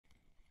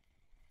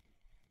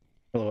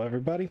Hello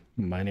everybody,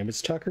 my name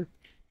is Tucker,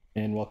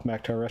 and welcome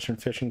back to our Russian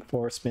Fishing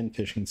for Spin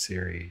Fishing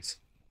series.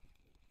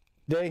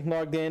 Today,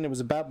 logged in, it was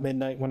about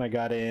midnight when I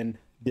got in,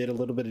 did a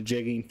little bit of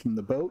jigging from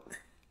the boat,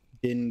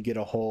 didn't get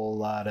a whole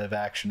lot of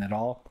action at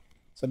all,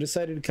 so I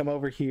decided to come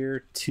over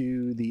here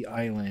to the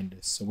island.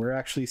 So we're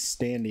actually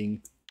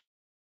standing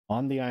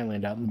on the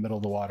island out in the middle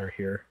of the water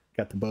here.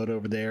 Got the boat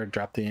over there,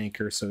 dropped the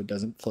anchor so it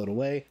doesn't float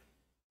away.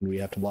 We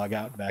have to log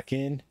out and back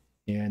in,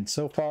 and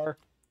so far,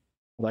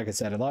 like I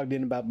said, I logged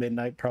in about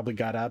midnight, probably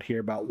got out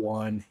here about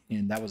 1,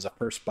 and that was the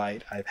first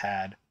bite I've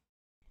had.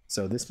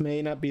 So this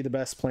may not be the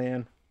best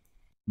plan,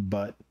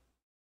 but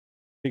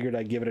figured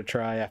I'd give it a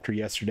try after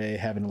yesterday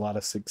having a lot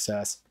of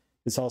success.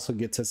 This also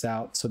gets us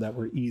out so that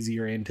we're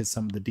easier into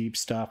some of the deep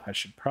stuff. I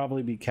should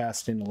probably be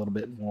casting a little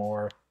bit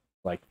more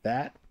like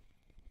that.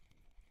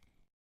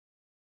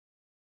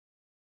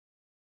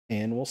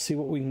 And we'll see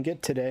what we can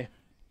get today.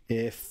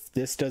 If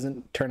this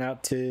doesn't turn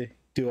out to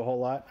do a whole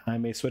lot, I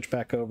may switch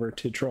back over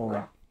to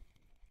trolling.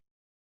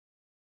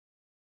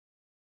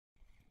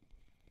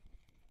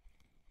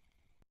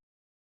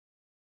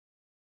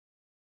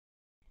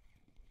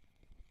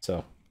 So,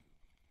 as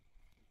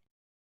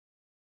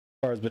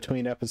far as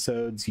between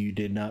episodes, you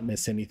did not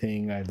miss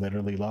anything. I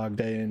literally logged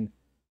in,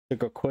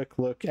 took a quick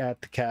look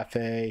at the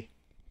cafe.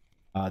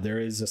 There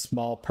is a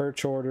small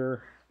perch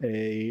order,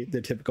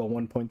 the typical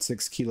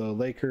 1.6 kilo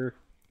Laker,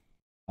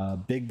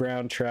 big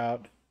brown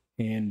trout,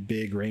 and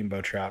big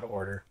rainbow trout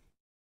order.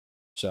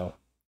 So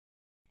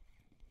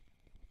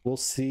we'll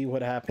see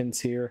what happens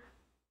here.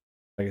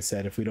 Like I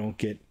said, if we don't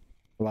get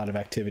a lot of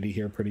activity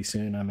here pretty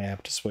soon, I may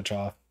have to switch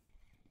off.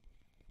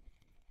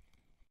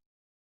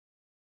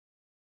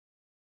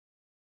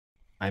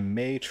 I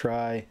may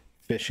try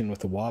fishing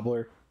with a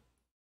wobbler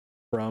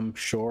from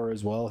shore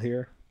as well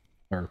here,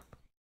 or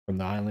from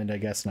the island, I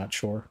guess, not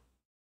shore.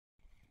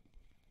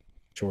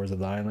 Shores of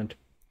the island.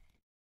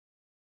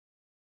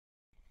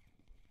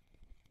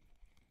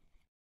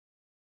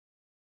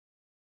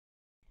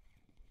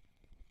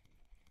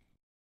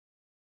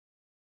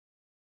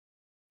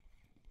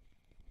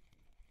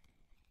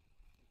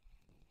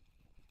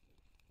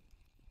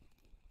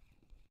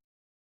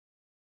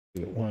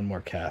 Give it one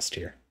more cast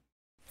here.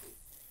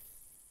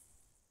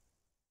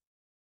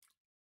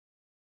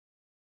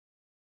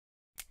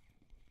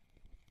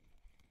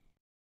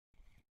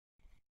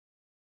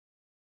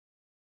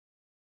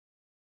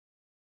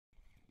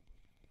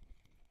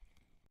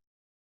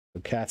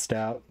 So cast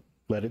out,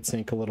 let it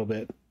sink a little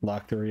bit,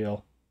 lock the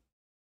reel,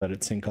 let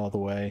it sink all the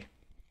way,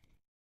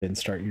 then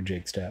start your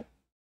jig step.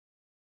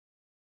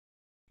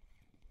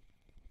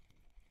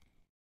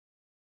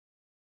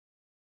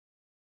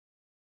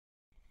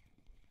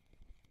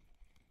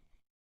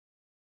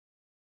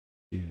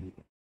 Two,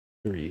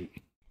 three,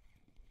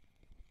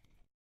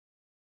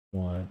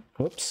 one.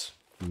 Whoops,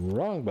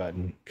 wrong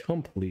button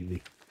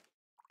completely.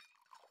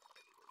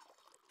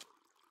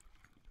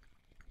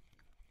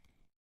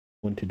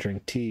 Went to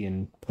drink tea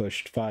and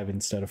pushed 5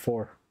 instead of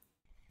 4.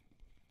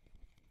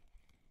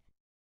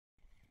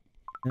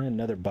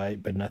 Another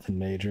bite, but nothing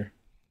major.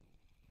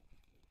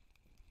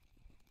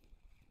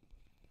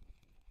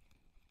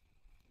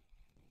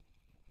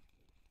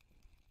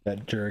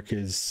 That jerk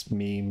is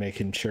me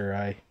making sure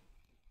I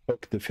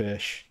hook the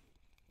fish.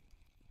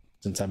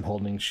 Since I'm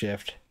holding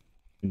shift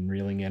and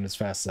reeling in as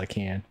fast as I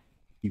can,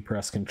 you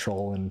press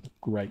control and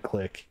right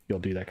click, you'll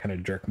do that kind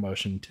of jerk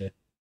motion to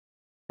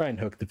try and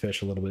hook the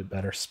fish a little bit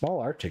better. Small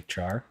Arctic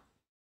char.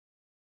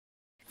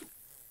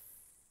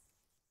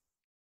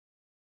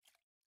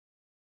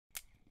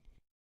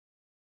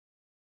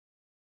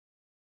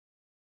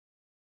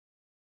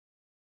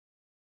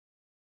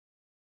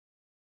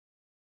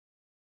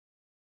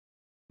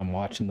 I'm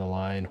watching the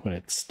line when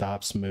it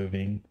stops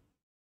moving.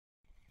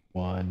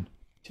 1,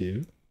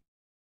 2,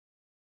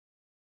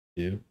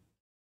 2,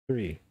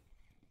 3.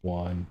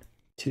 1,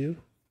 2,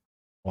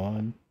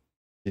 1,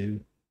 2,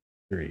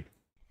 3.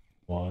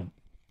 1,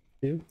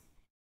 2,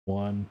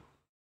 1,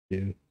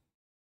 2,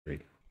 3.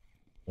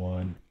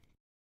 1,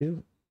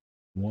 2,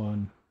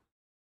 1,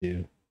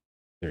 2,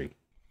 3.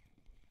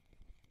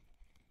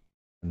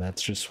 And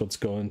that's just what's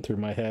going through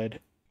my head.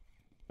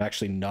 I'm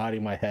actually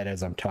nodding my head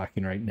as I'm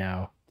talking right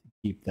now to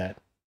keep that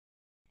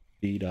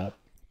beat up.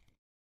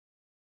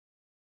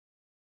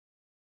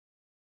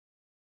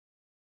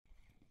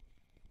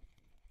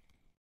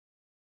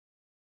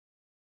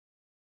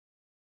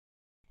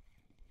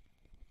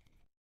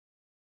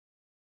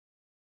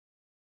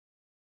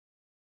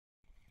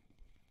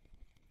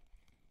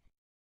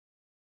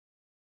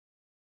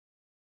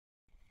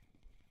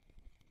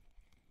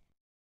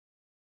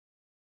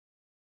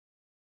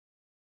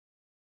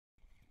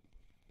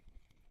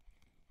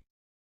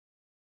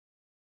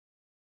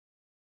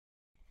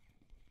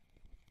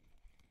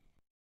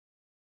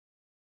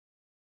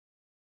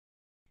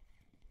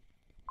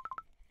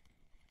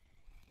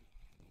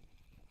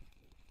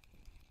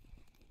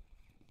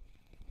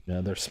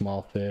 Another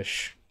small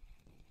fish.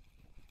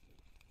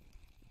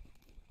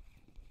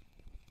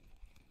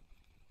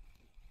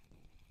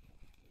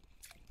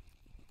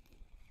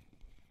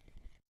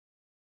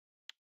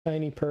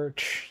 Tiny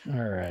perch.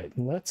 All right,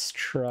 let's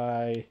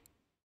try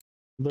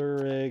lure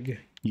rig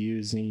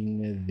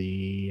using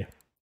the.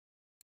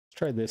 Let's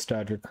try this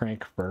Dodger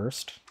crank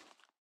first.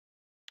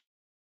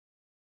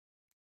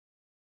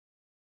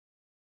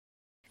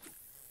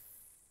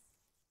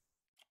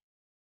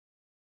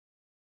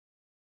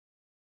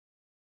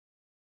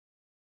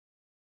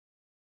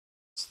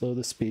 Slow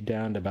the speed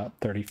down to about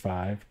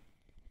 35.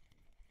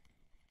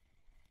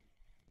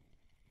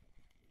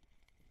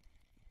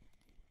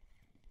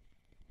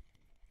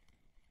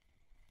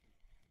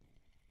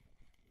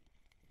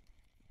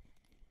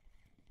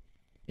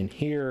 And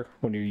here,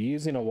 when you're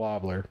using a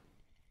wobbler,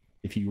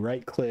 if you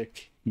right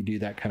click, you do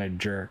that kind of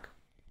jerk.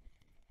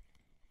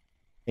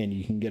 And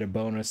you can get a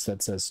bonus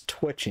that says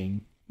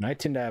twitching. And I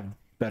tend to have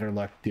better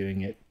luck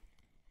doing it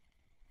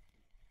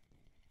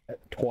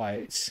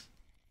twice.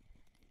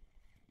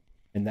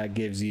 And that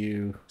gives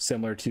you,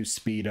 similar to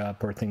speed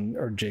up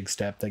or jig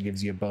step, that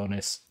gives you a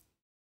bonus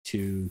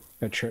to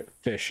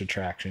fish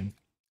attraction.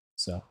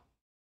 So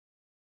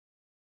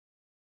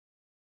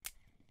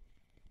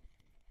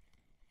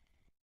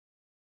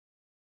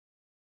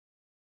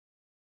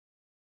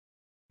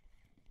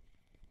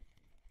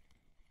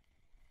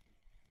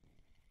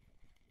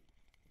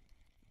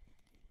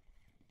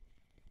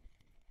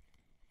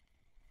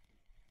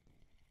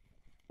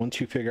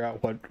once you figure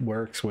out what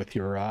works with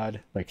your rod,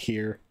 like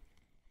here,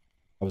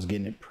 I was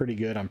getting it pretty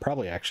good. I'm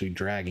probably actually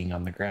dragging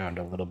on the ground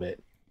a little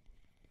bit.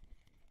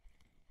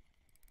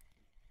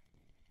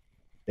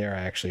 There, I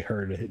actually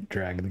heard it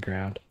drag the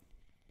ground.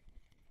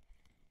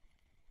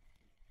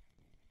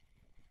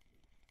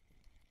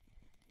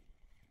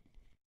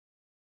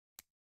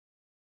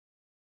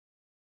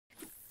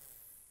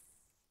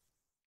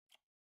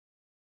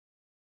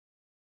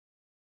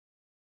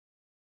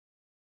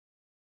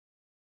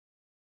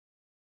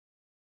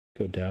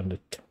 Go down to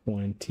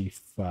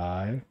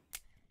 25.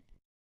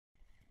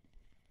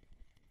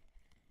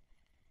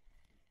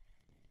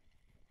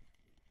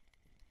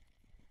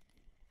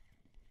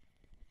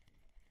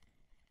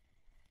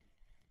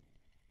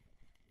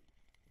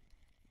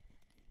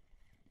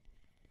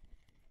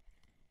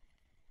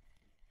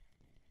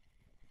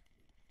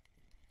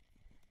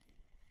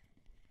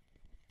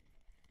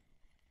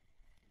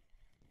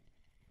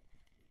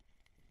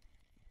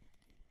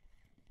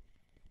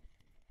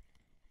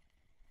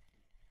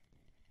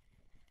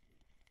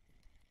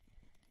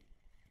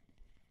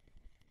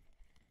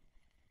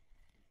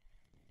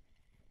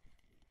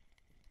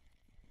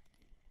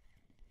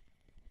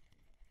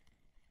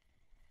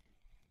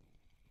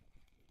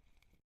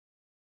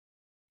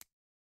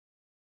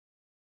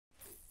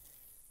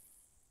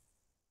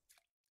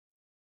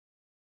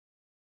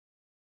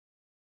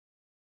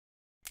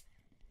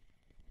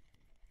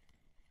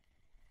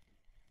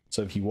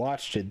 So if you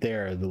watched it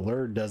there, the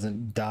lure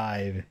doesn't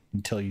dive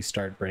until you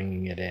start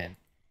bringing it in.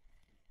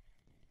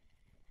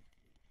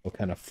 It'll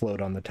kind of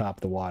float on the top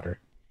of the water.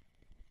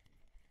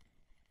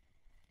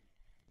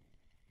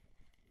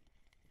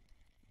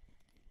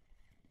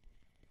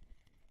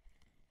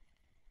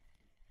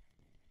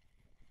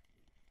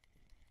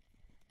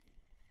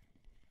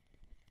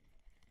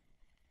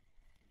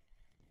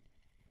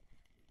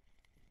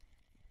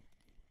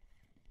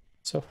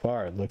 So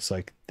far, it looks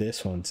like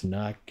this one's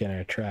not going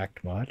to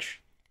attract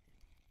much.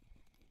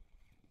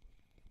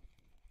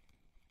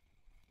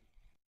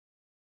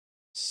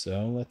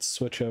 So let's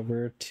switch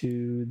over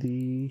to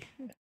the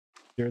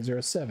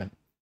 007.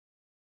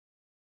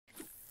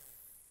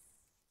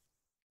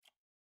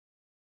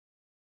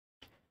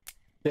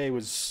 Today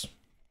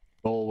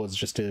goal was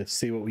just to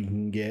see what we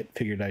can get.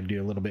 Figured I'd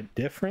do a little bit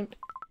different.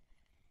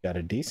 Got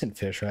a decent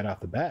fish right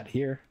off the bat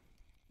here.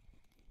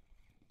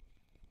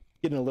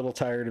 Getting a little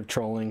tired of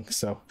trolling,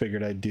 so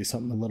figured I'd do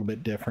something a little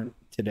bit different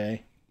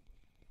today.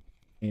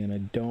 And I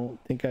don't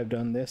think I've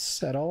done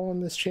this at all on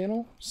this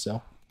channel,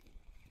 so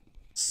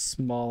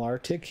small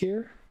Arctic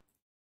here.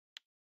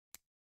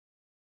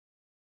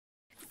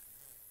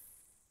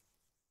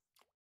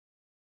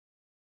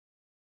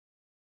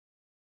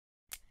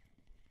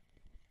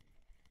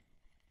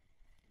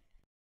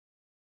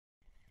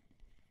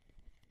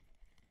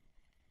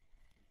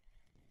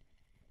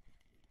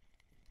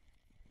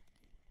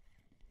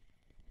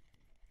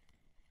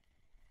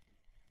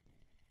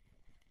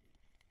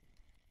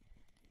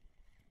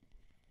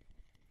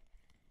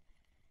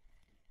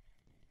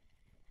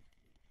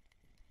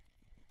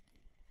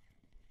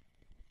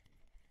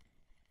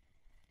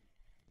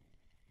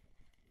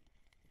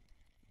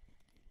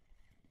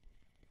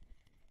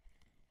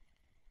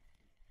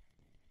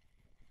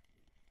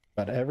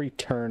 About every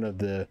turn of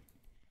the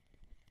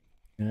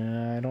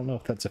I don't know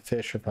if that's a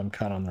fish or if I'm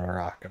caught on the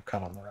rock. I'm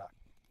caught on the rock.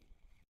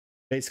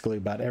 Basically,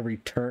 about every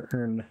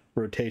turn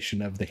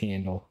rotation of the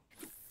handle,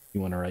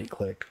 you want to right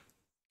click.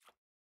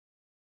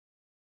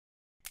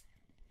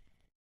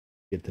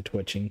 Get the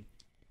twitching.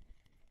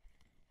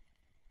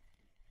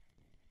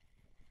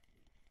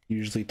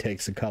 Usually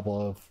takes a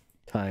couple of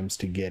times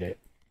to get it.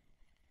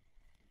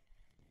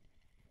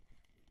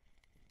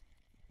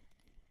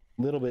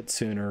 A little bit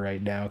sooner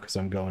right now because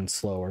I'm going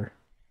slower.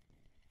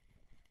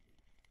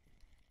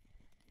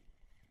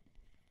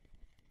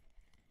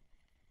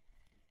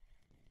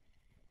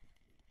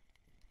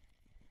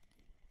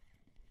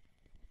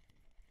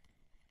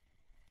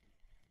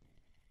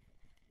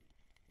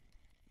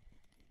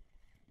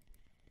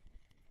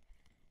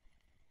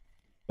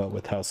 But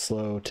with how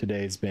slow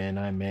today's been,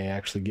 I may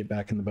actually get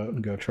back in the boat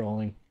and go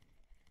trolling.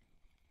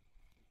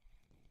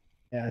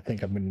 Yeah, I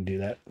think I'm going to do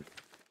that.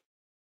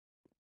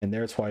 And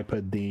there's why I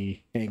put the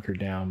anchor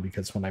down,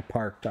 because when I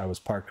parked, I was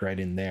parked right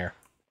in there.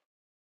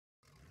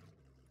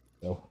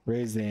 So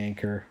raise the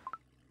anchor.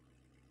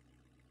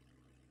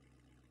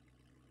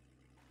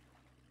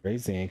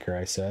 Raise the anchor,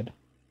 I said.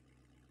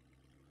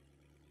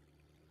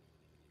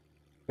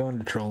 Go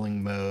into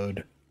trolling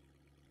mode.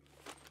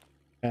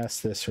 Pass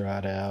this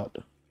rod out.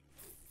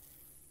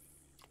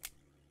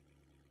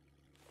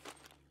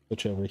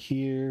 Switch over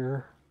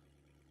here.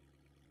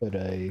 Put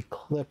a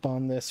clip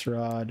on this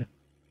rod.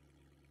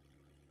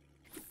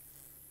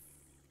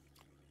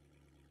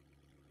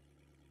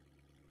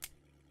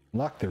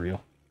 Lock the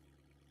reel.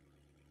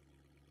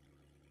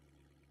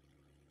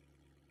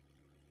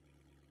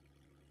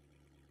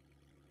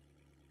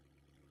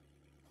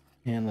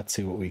 And let's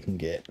see what we can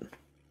get.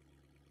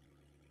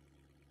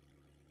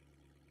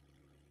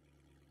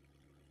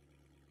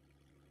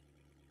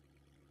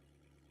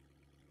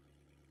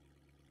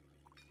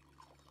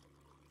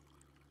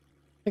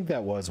 I think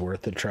that was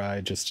worth a try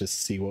just to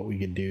see what we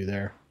could do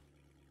there.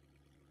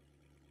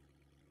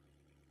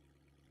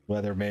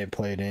 Weather may have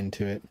played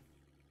into it.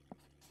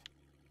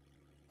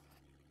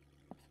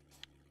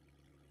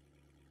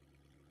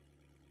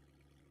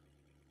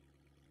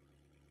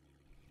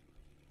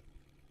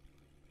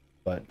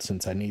 But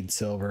since I need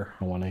silver,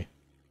 I want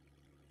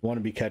to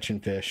be catching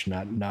fish,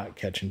 not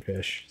catching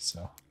fish.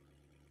 So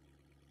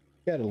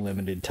got a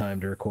limited time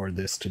to record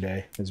this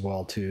today as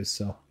well too.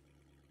 So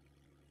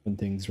when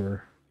things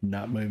were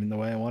not moving the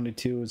way I wanted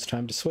to, it was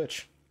time to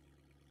switch.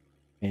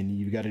 And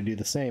you've got to do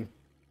the same.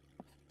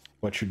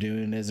 What you're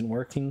doing isn't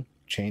working,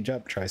 change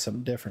up, try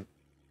something different.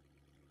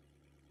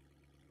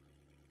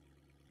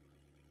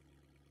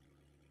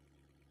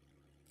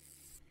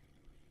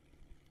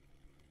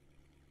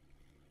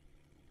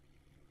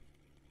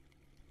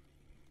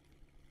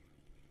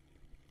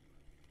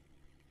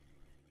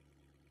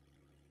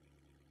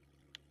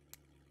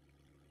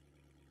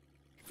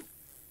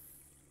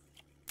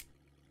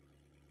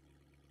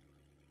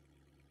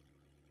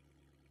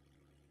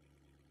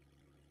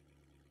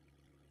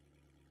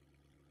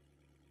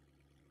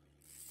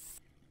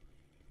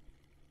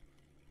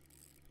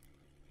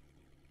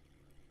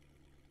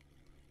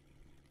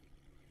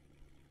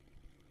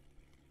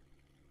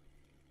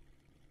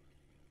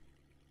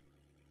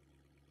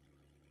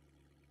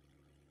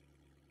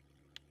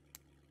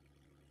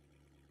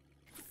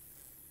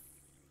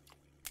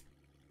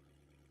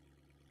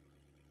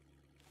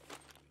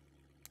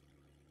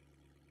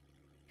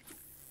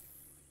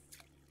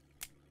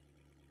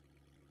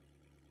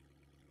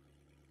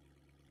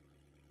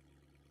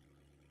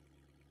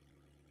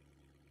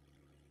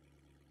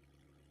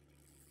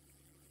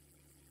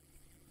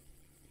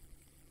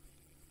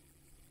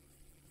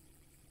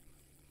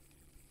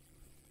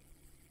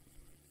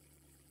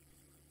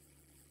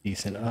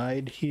 Decent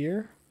eyed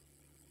here.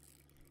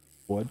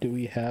 What do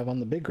we have on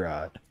the big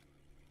rod?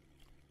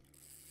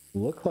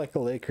 Look like a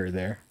laker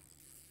there.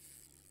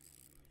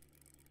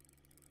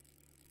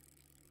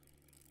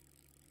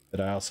 But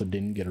I also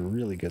didn't get a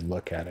really good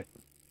look at it.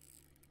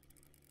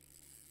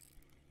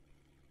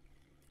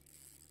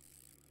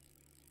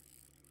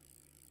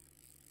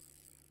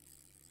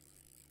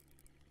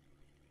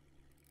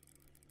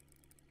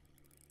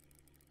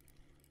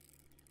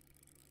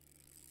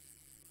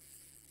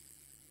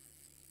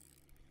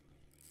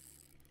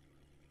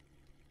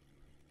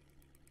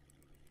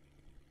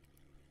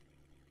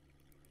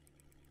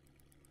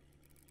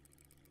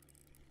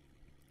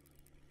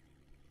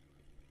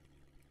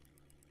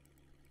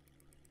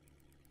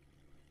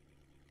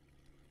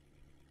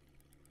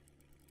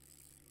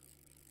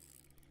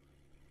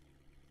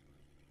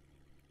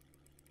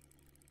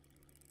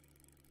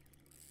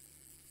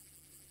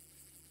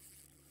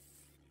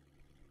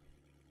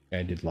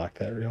 I did lock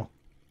that reel.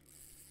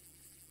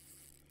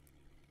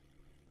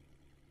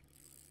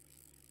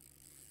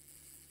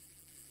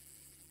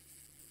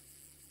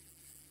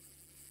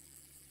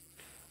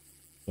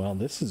 Well,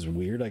 this is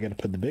weird. I gotta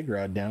put the big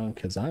rod down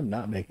because I'm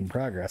not making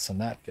progress on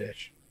that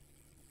fish.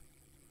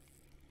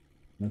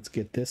 Let's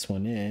get this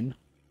one in.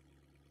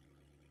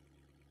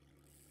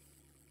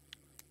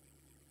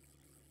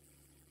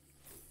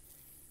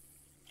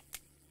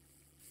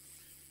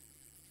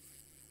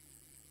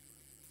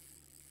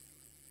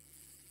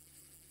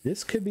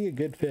 This could be a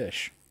good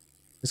fish.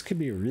 This could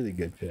be a really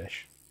good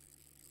fish.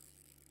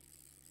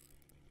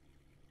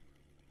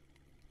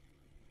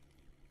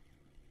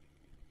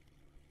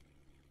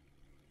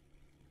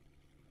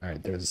 All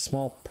right, there's a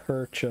small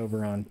perch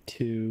over on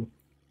 2.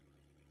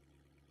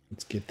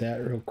 Let's get that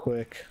real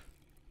quick.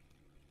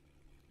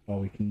 While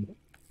we can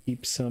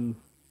keep some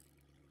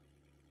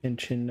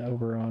tension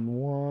over on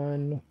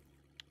 1.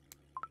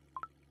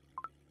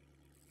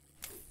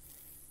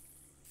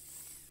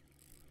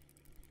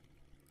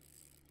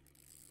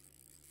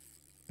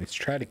 Let's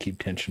try to keep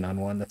tension on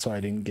 1. That's why I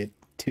didn't get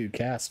 2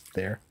 casts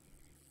there.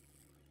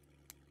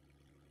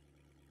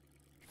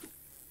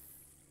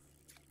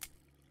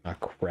 Ah,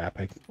 crap.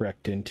 I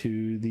wrecked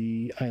into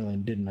the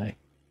island, didn't I?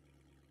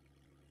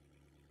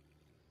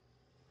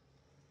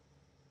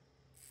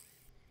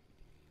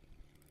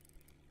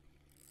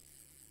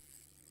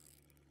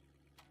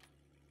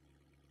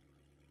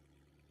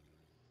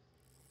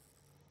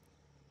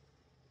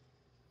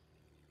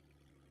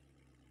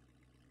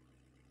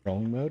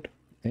 Rolling mode.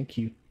 Thank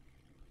you.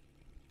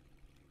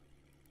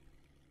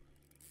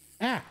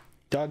 Ah!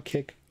 Dog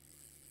kick.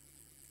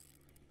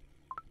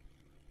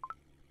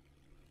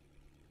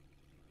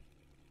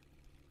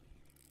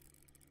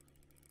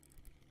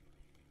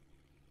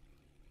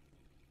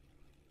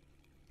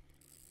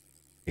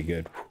 Okay,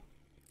 good.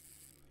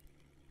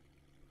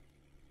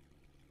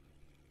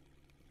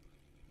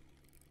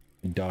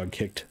 The dog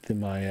kicked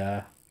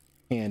my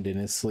hand in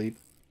his sleep.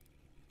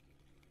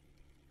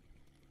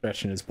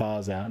 Stretching his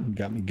paws out and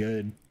got me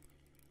good.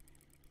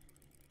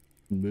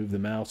 Move the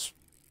mouse.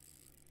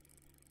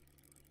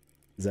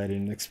 Because I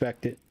didn't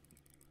expect it.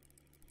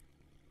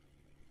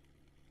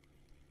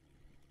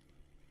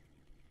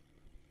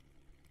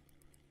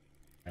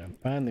 I'm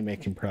finally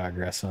making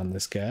progress on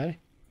this guy.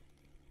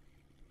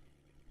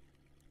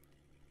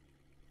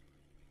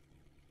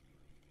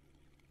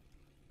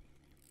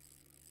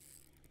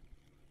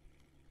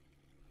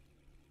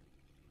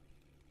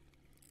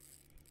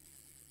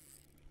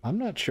 I'm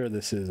not sure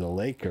this is a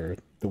Laker.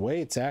 The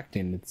way it's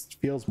acting, it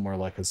feels more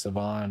like a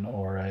Savan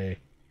or a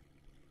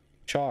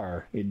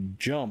Char. It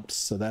jumps,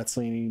 so that's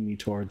leaning me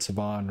towards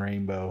Savan,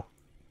 Rainbow,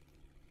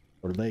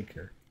 or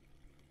Laker.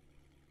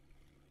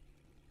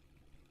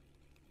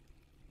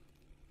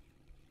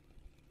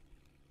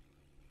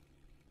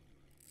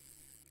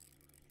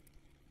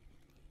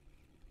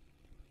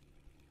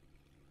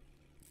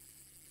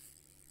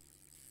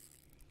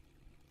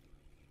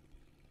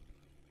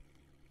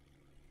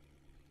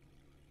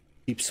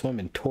 Keep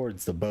swimming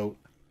towards the boat.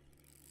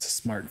 It's a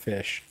smart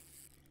fish.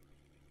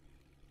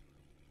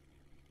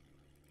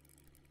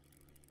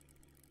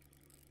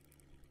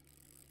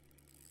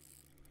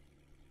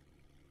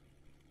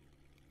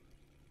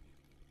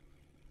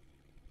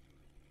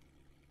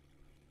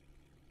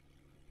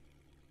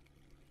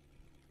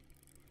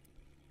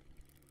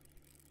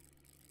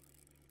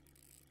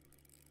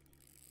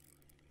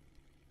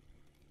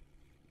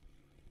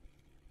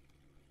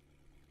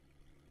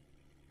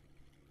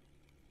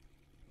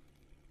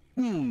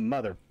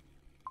 Mother.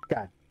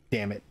 God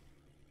damn it.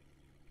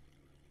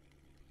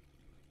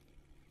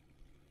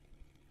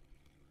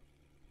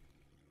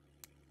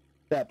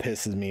 That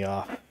pisses me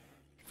off.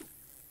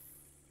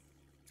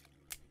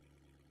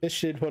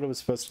 Fish did what it was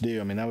supposed to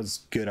do. I mean, that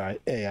was good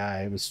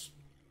AI. It was,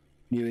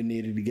 knew it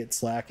needed to get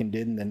slack and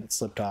did, and then it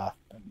slipped off.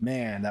 But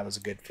man, that was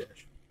a good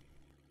fish.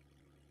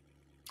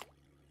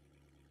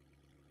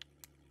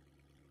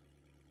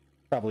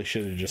 Probably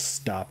should have just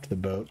stopped the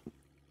boat.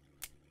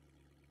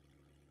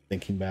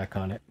 Thinking back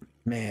on it.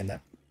 Man,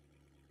 that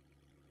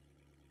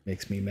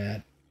makes me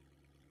mad.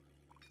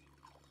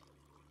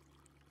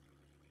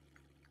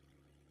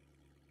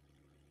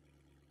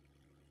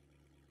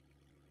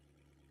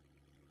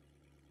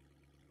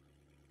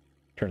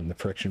 Turn the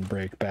friction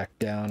brake back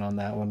down on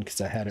that one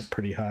because I had it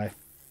pretty high.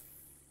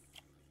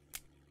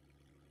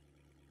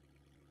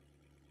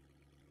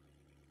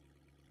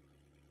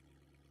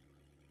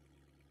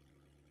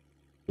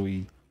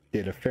 We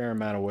did a fair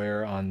amount of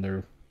wear on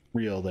the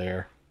reel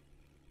there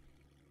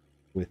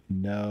with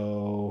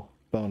no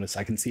bonus.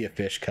 I can see a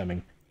fish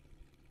coming.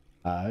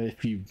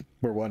 If you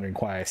were wondering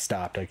why I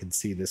stopped, I could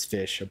see this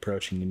fish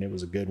approaching and it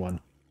was a good one.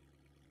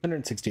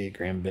 168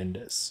 gram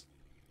Vindus.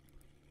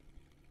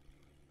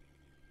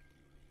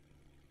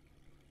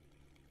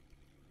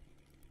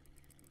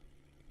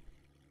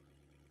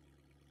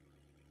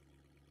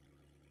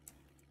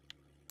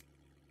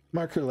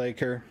 Marker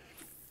Laker.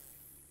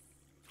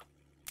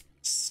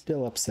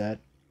 Still upset.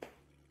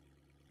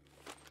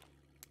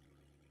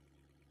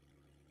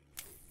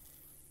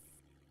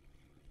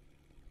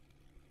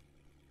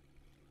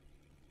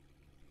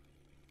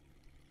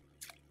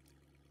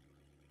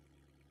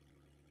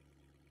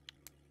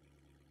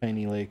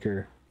 Tiny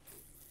Laker.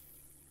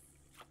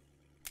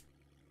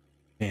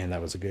 Man, that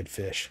was a good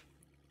fish.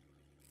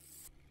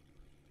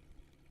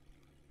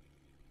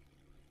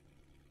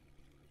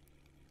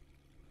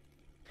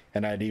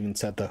 And I'd even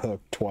set the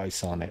hook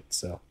twice on it,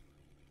 so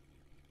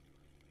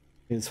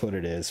it's what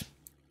it is.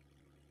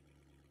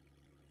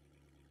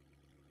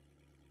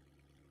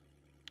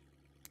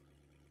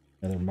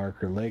 Another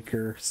Marker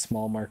Laker,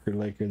 small Marker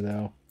Laker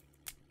though.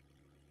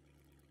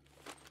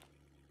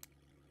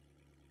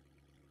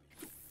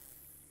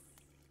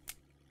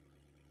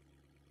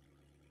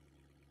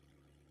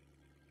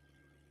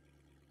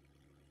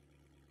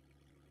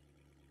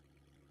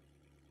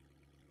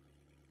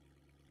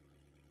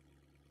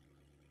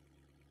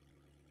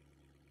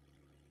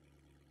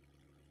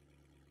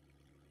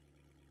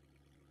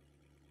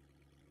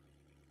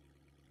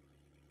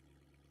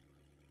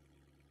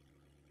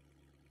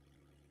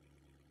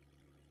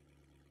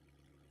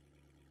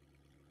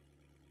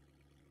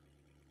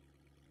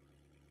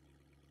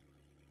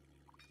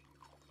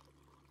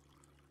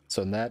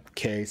 So in that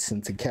case,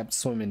 since it kept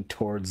swimming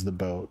towards the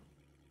boat,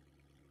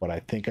 what I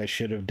think I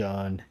should have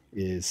done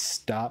is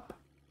stop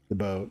the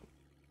boat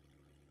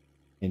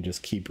and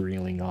just keep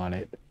reeling on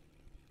it.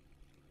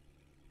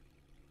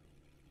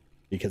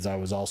 Because I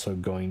was also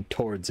going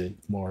towards it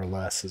more or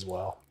less as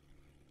well.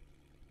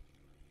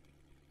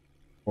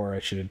 Or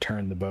I should have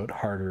turned the boat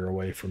harder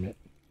away from it.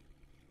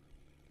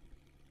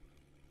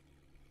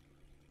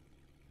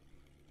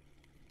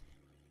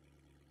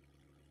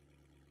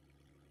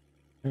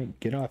 Hey,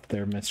 get off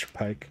there, Mr.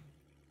 Pike.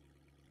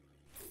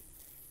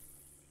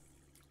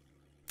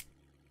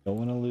 Don't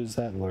want to lose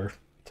that lure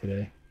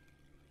today.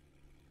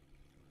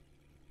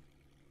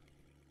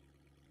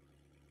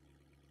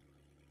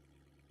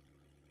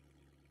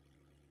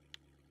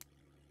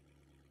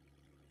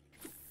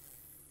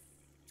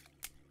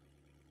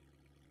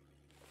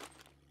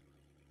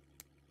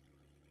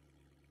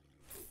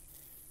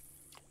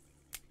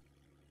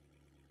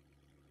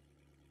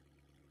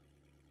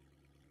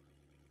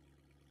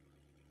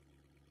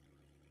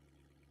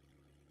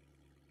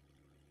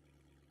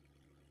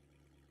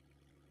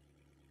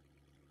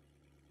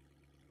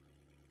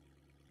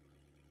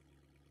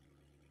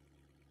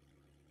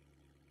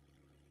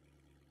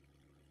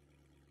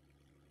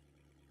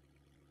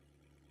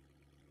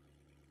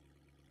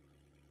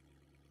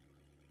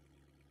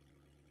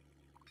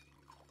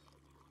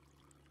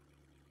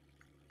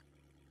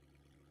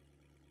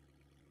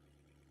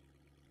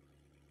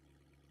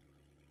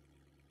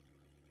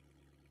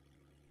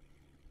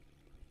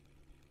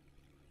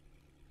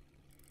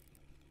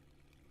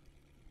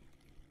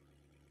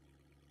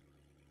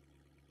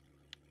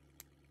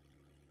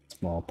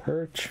 Small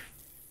perch.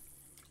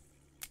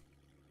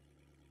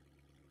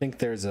 I think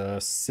there's a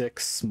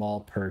 6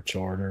 small perch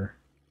order.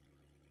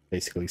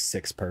 Basically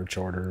 6 perch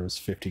order. It was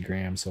 50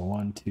 grams. So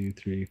 1, 2,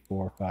 3,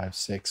 4, 5,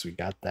 6. We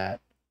got that.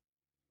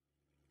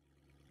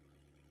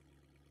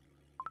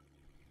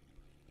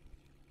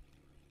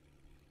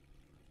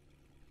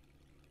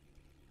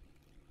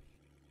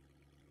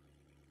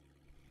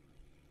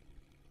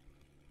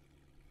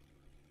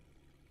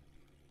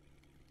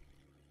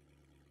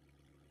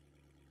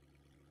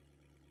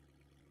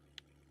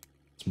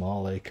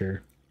 Small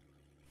acre.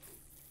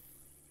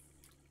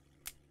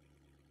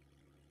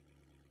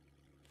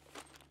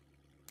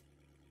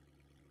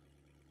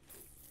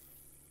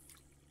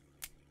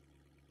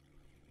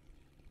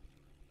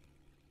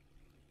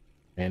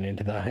 And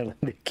into the island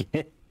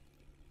again.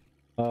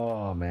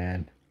 Oh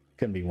man, it's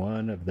gonna be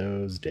one of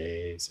those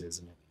days,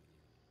 isn't it?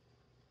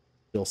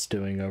 Still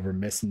stewing over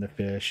missing the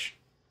fish.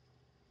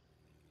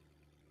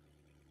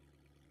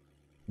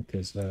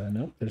 Because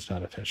nope, there's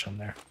not a fish on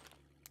there.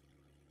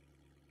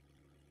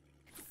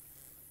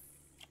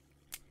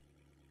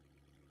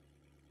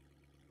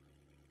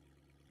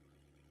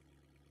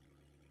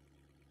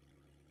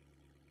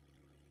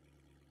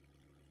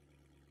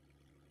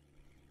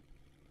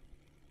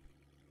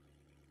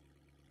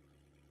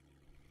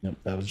 Nope,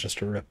 that was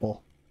just a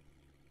ripple.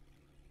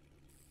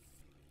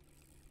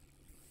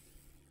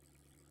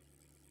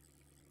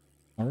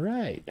 All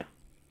right.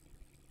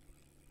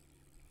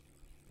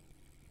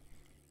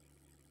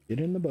 Get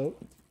in the boat.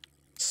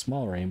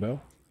 Small rainbow.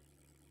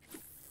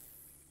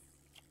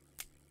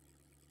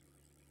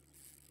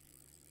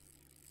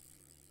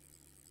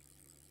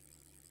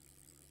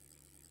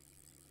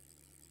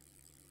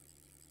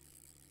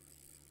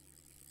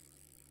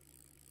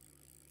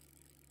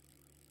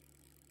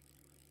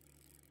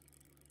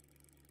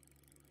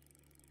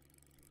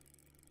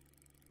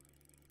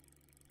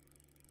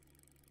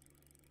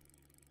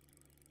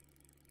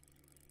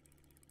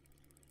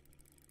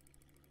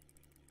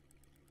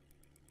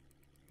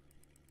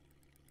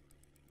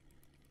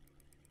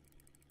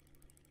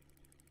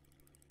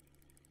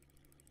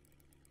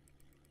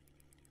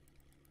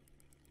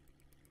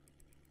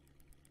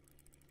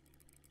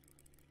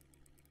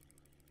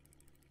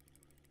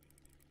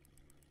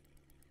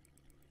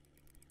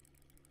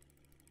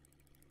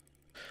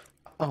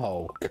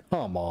 Oh,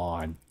 come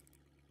on.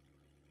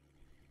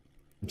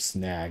 I'm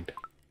snagged.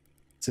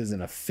 This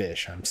isn't a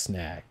fish, I'm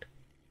snagged.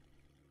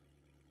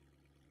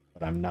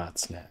 But I'm not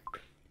snagged.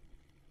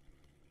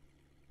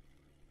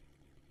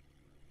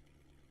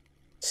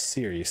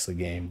 Seriously,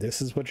 game,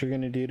 this is what you're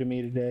gonna do to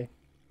me today?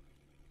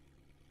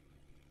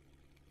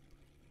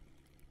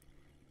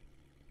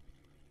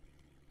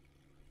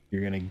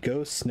 You're gonna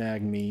go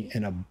snag me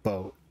in a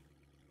boat.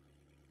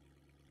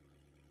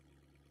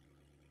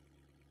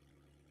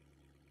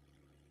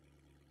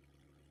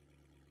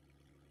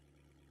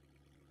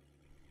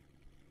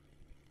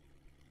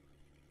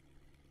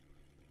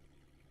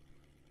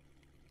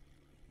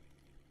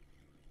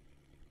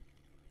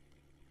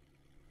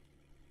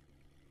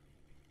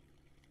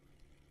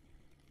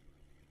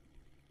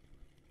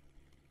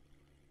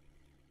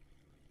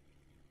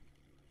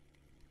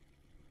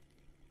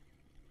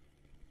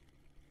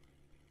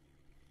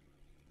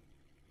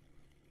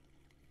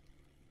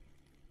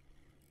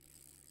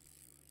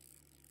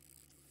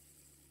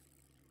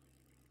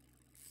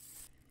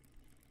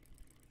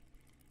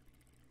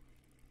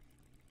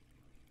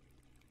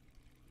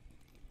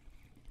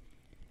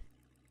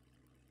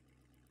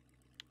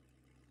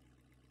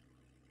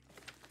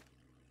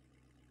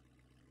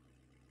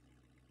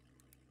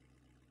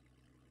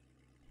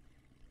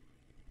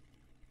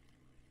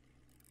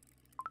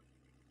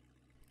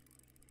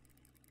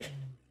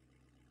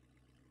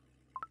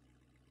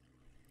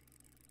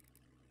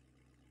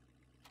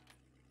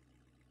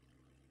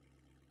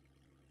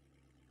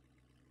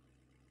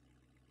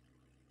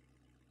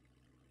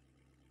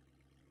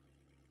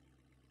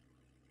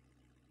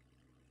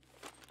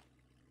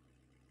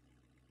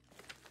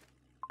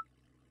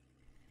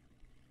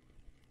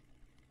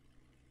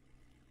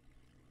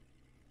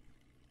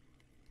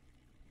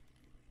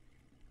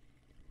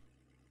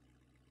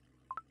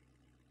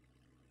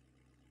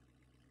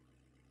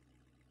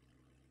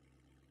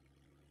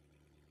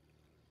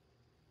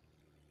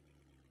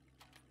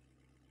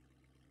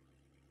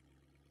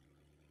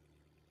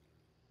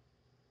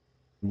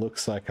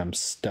 Looks like I'm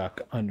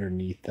stuck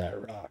underneath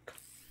that rock.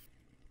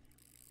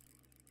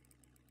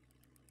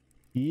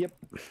 Yep.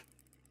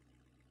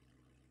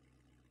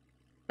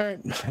 All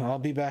right, I'll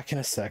be back in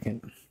a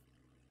second.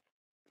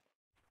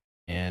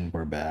 And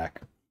we're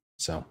back.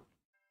 So,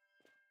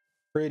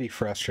 pretty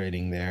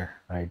frustrating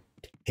there. I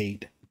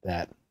hate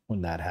that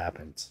when that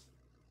happens.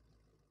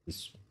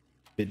 If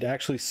it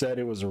actually said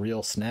it was a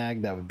real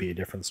snag, that would be a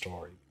different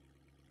story.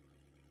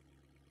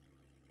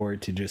 Or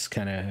to just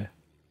kind of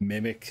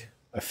mimic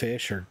a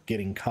fish or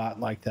getting caught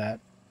like that.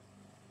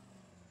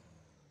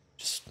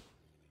 Just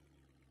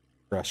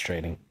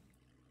frustrating.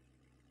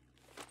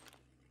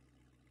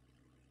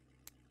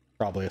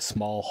 Probably a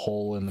small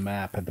hole in the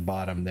map at the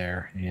bottom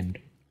there, and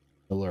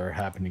the lure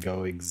happened to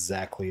go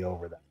exactly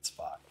over that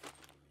spot.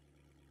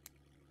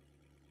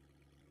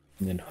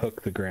 And then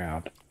hook the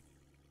ground.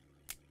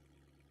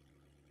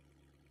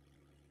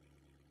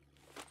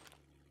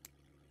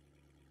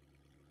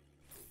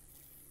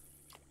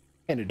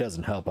 And it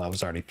doesn't help, I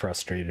was already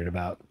frustrated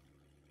about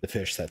the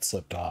fish that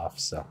slipped off,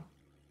 so.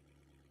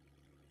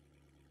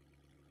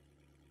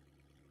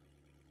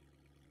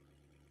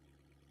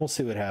 We'll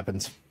see what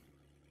happens.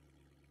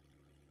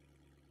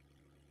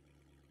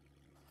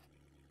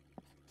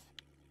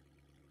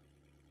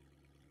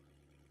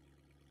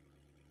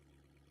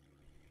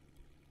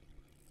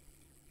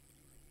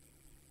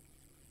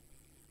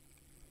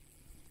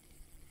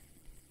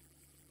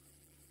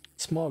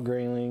 Small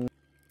grayling.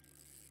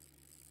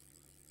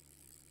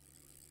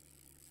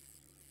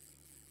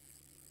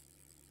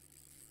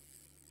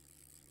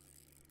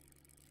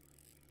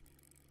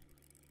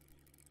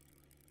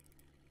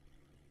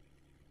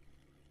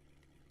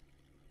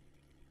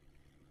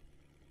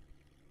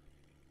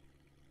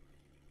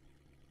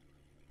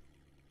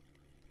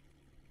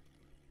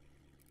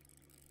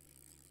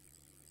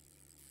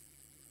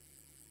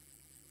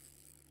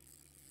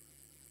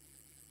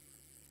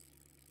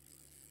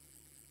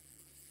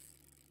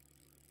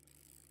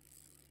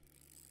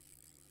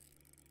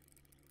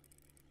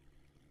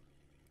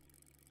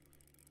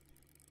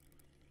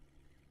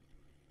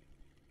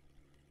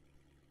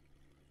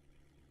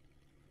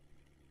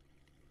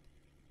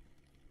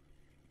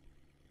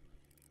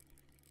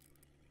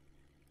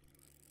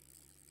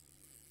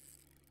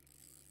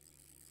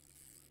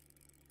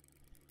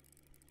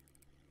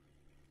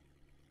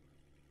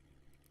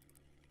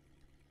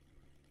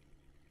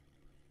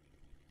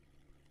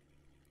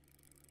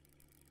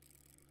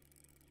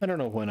 I don't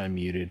know when I'm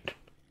muted.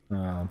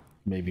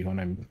 Maybe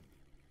when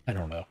I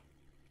don't know.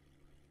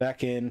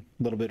 Back in,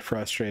 a little bit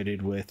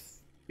frustrated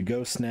with the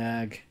ghost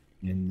snag,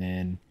 and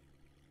then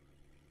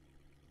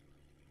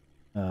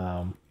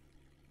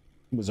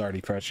was already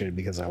frustrated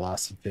because I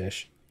lost the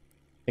fish. I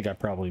think I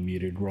probably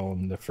muted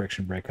rolling the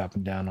friction brake up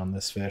and down on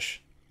this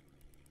fish.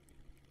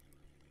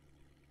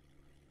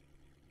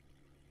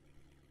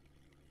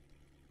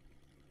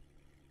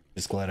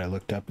 Just glad I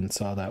looked up and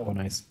saw that when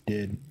I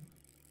did.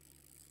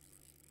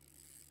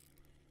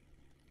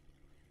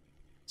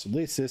 So at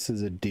least this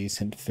is a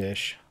decent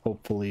fish.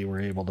 Hopefully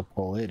we're able to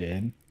pull it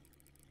in.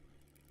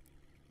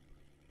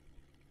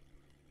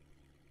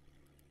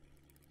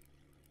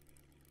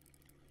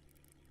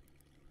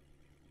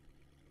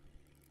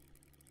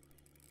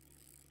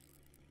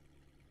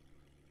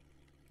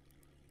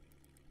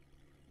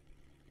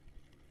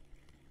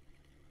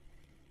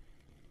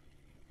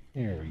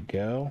 There we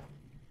go.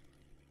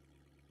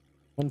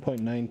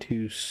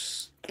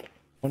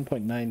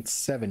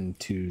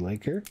 1.972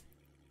 Laker.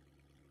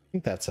 I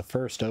think that's the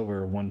first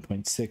over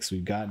 1.6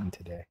 we've gotten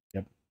today.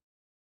 Yep.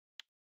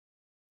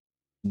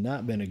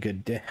 Not been a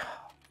good day.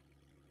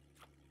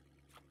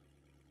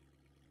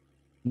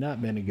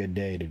 Not been a good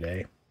day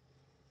today.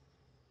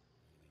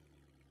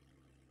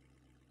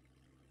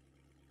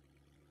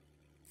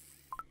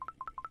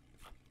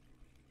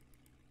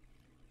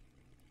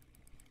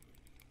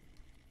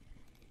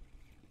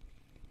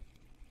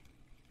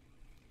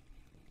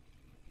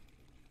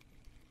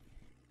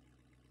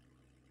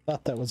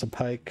 Thought that was a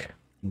pike.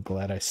 I'm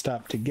glad I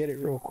stopped to get it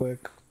real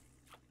quick.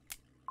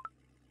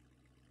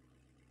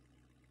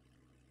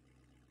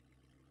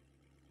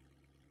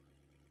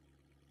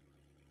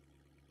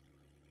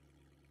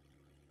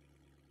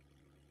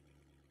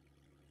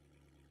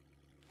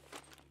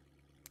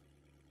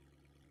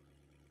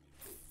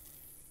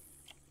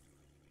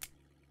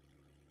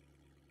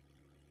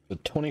 The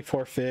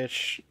 24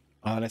 fish,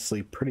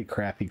 honestly, pretty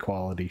crappy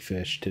quality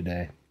fish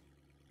today.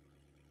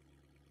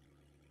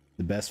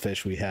 The best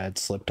fish we had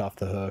slipped off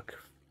the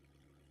hook,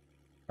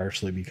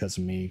 partially because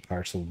of me,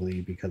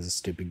 partially because of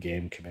stupid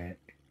game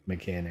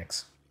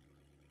mechanics.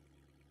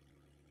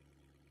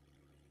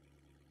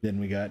 Then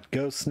we got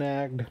ghost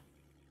snagged.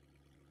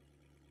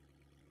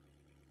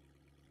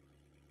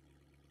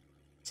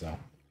 So, a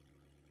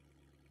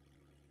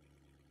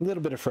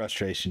little bit of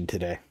frustration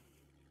today.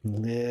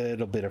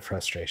 Little bit of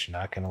frustration,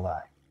 not gonna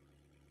lie.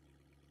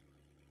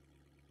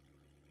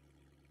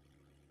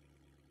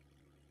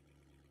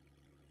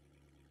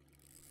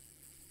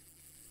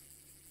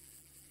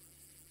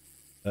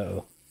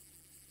 Uh-oh.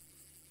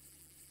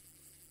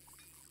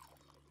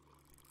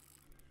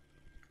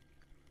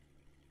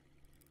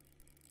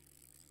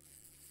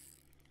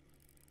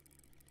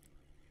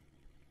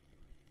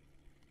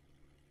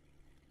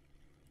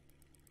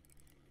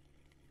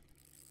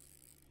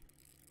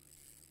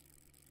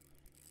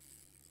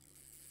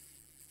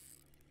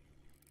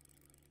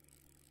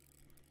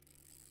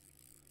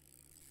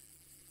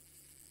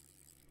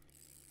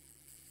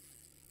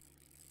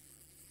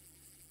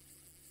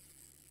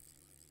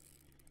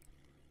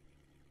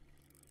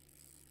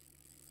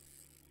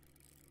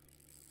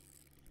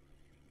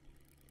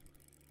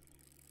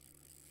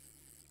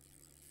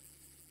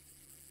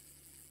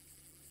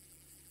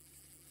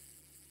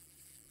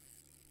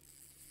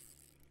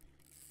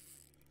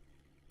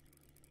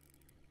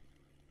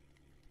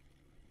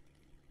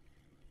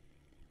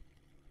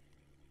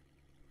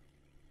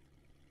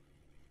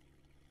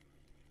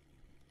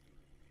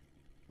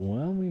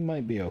 Well, we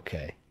might be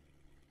okay.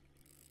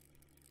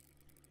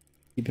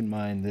 Keep in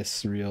mind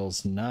this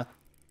reel's not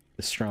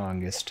the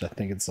strongest. I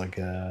think it's like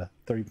a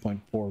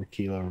 30.4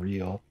 kilo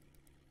reel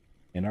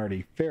and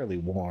already fairly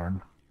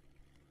worn.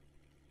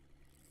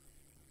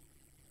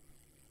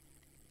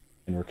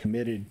 And we're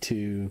committed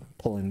to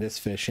pulling this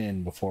fish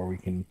in before we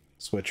can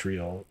switch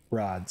reel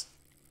rods.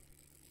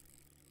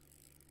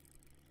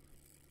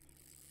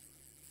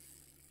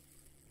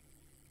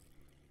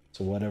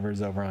 So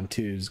whatever's over on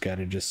two's got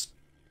to just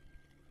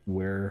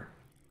wear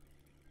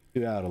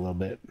two out a little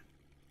bit.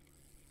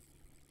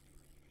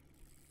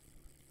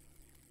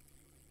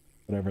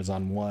 Whatever's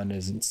on one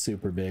isn't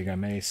super big. I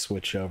may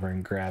switch over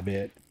and grab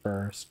it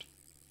first.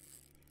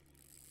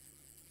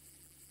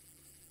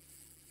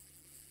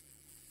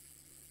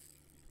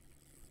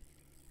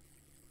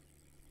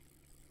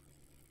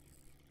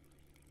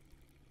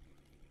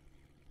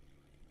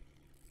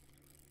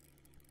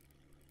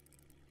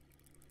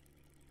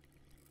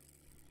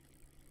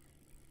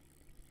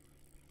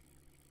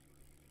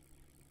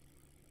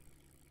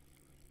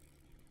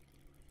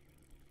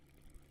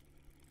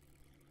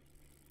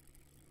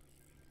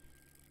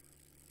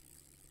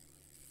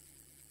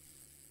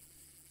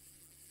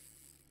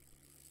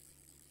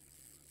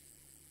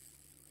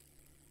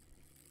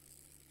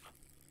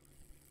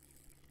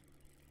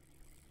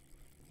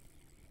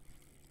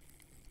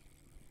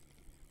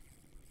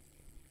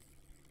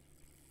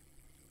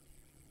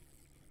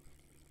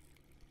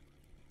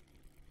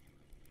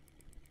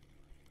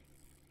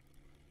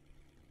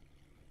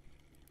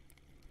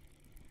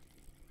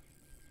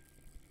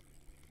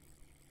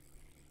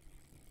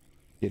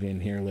 Get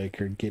in here,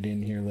 Laker. Get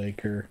in here,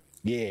 Laker.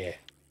 Yeah.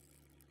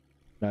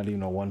 Not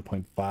even a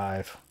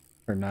 1.5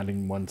 or not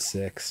even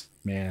 1.6.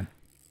 Man.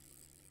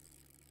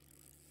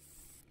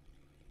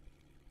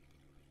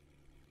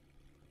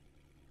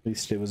 At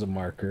least it was a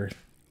marker.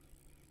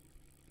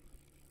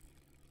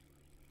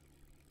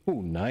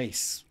 Ooh,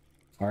 nice.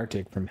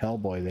 Arctic from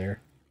Hellboy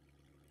there.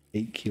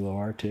 8 kilo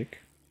Arctic.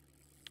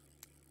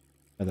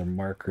 Another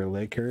marker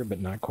Laker, but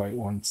not quite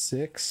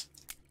 1.6.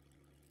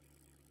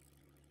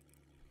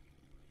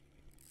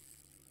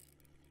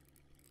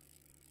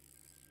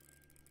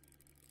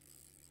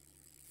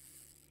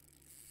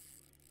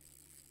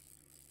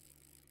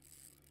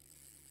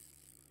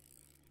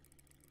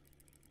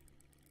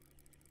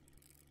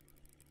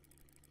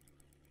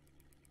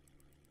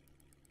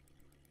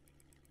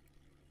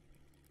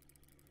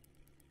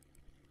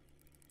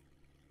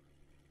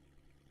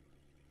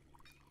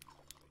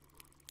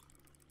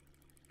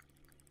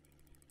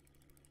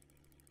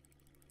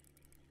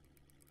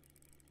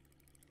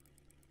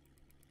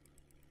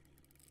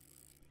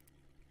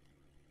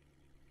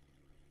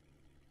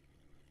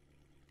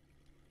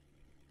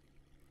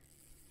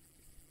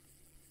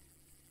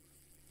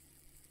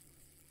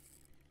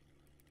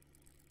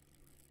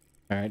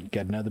 All right,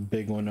 got another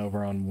big one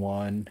over on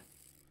one.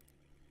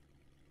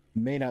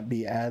 May not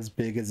be as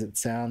big as it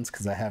sounds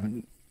because I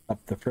haven't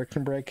upped the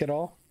friction brake at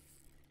all.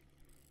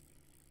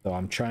 So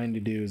I'm trying to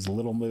do as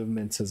little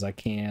movements as I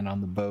can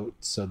on the boat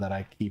so that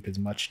I keep as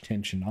much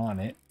tension on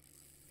it.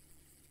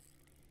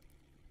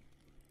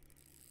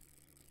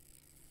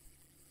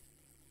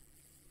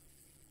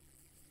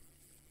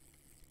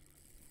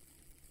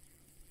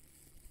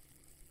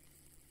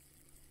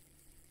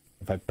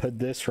 If I put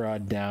this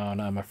rod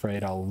down, I'm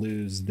afraid I'll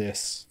lose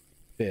this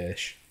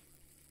fish.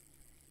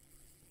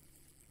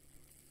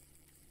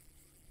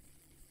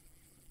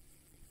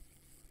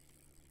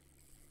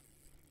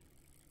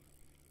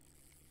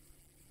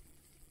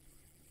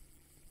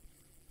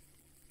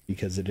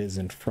 Because it is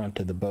in front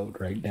of the boat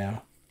right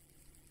now.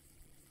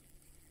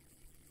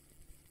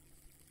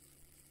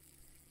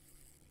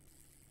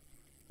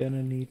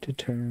 Gonna need to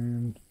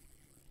turn.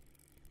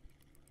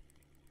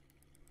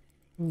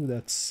 Ooh,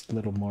 that's a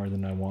little more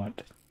than I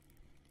want.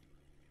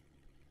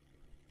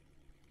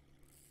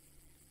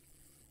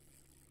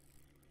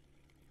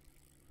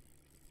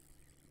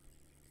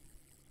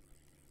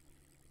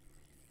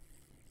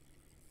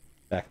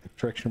 Back the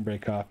friction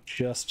brake off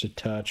just a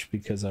touch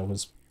because I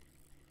was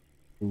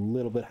a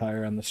little bit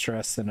higher on the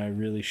stress than I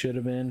really should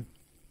have been.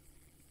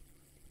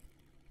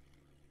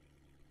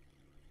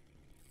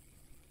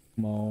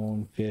 Come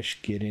on, fish,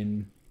 get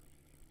in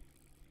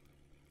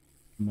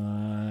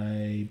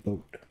my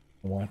boat.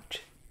 I want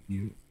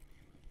you.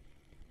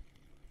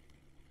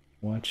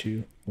 I want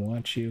you. I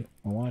want you.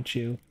 I want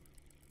you.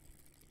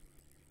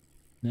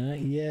 Not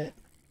yet.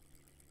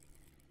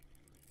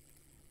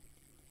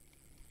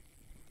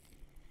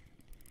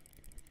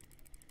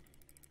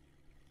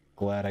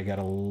 Glad I got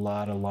a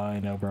lot of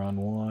line over on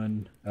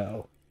one.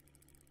 Uh-oh.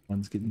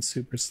 One's getting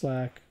super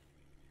slack.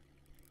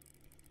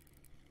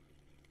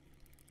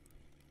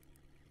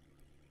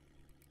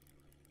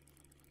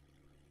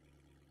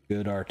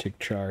 Good Arctic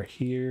char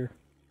here.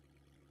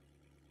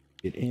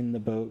 Get in the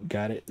boat.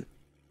 Got it.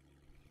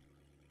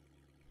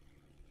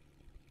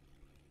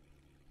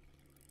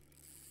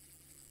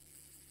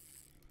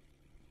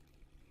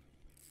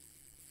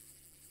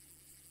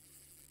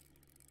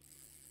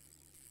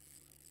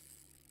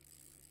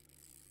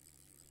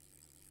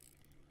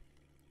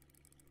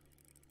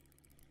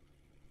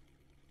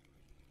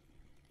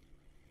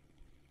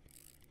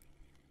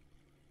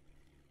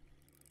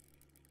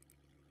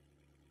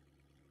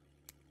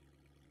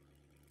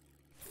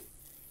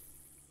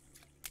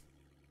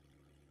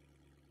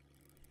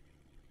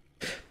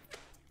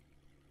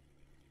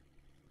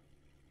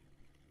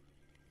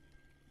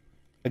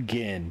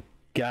 Again,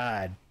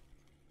 God,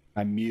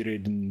 I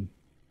muted and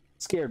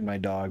scared my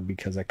dog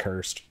because I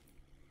cursed.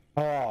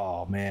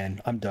 Oh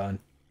man, I'm done.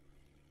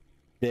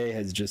 Day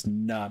has just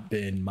not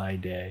been my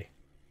day.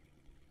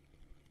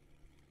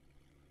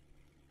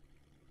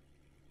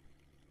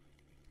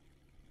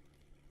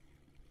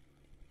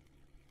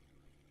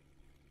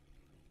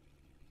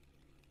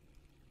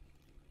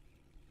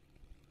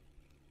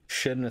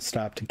 Shouldn't have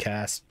stopped to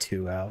cast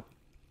 2 out.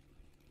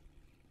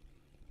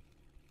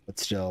 But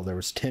still, there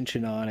was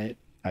tension on it.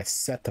 I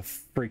set the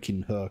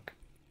freaking hook.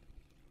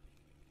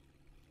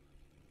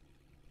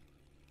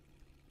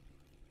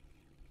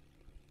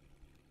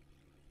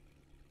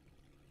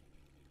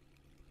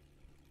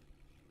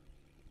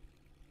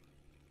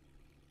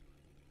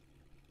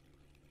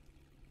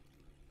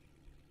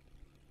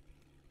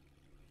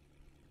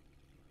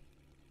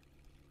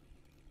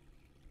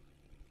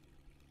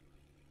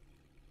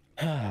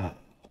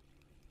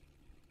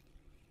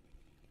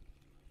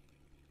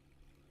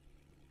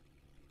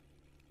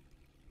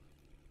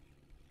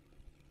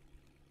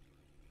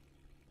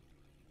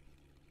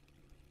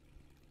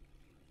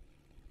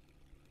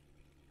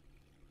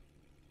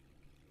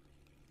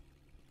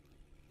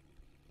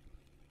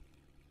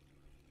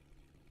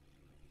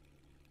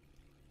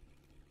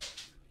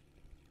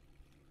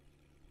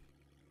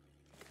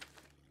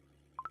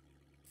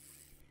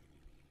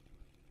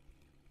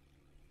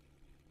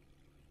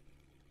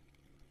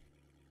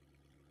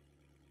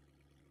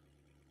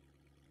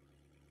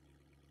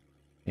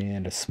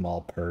 And a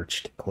small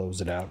perch to close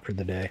it out for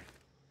the day.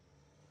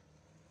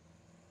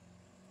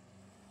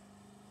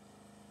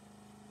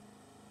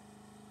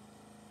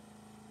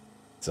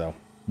 So,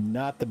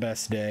 not the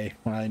best day.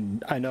 I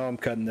know I'm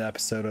cutting the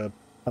episode up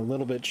a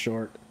little bit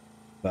short,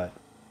 but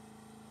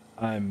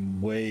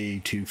I'm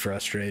way too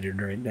frustrated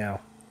right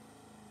now.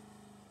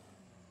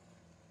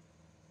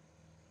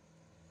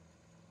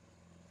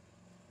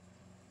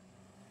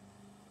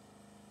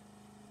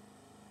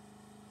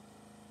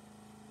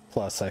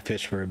 Plus, I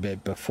fished for a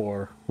bit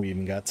before we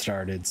even got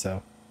started,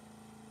 so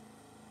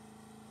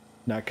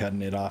not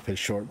cutting it off as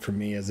short for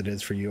me as it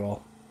is for you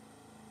all.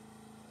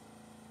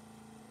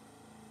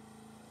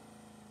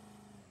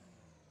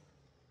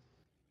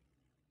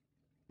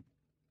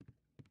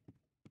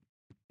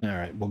 All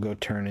right, we'll go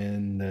turn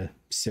in the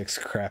 6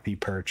 crappy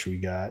perch we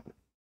got.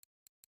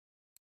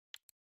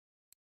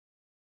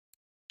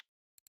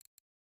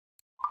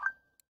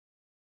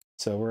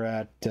 So we're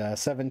at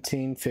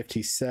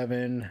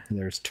 1757.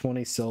 There's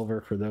 20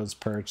 silver for those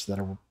perch that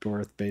are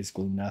worth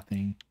basically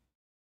nothing.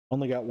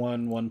 Only got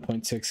one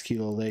 1.6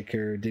 kilo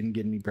laker. Didn't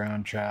get any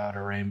brown trout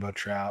or rainbow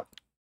trout.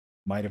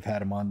 Might have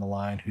had them on the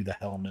line. Who the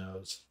hell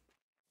knows?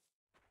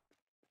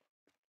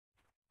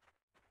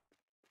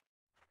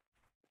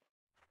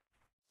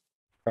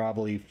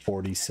 Probably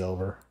 40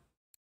 silver.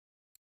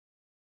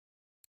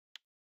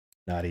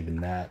 Not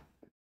even that.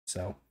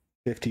 So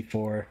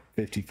 54,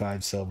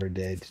 55 silver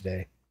day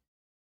today.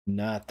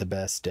 Not the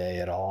best day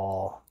at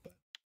all, but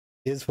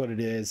is what it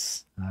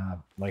is.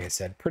 Like I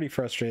said, pretty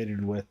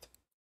frustrated with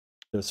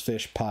those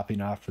fish popping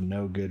off for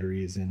no good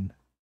reason,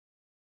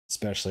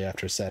 especially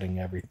after setting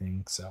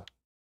everything. So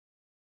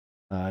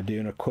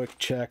doing a quick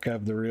check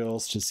of the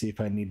reels to see if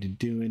I need to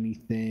do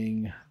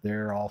anything.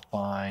 They're all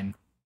fine.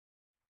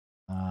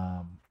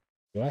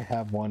 Do I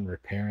have one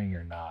repairing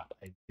or not?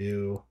 I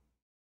do.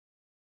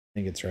 I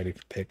think it's ready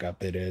for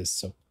pickup. It is.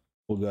 So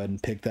we'll go ahead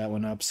and pick that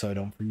one up so I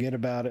don't forget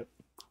about it.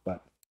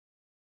 But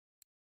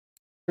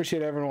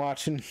appreciate everyone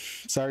watching.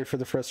 Sorry for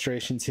the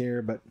frustrations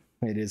here, but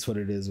it is what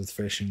it is with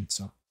fishing.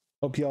 So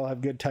hope you all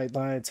have good tight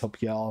lines. Hope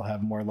you all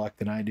have more luck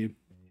than I do.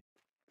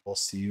 We'll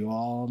see you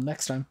all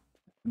next time.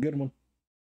 Have a good one.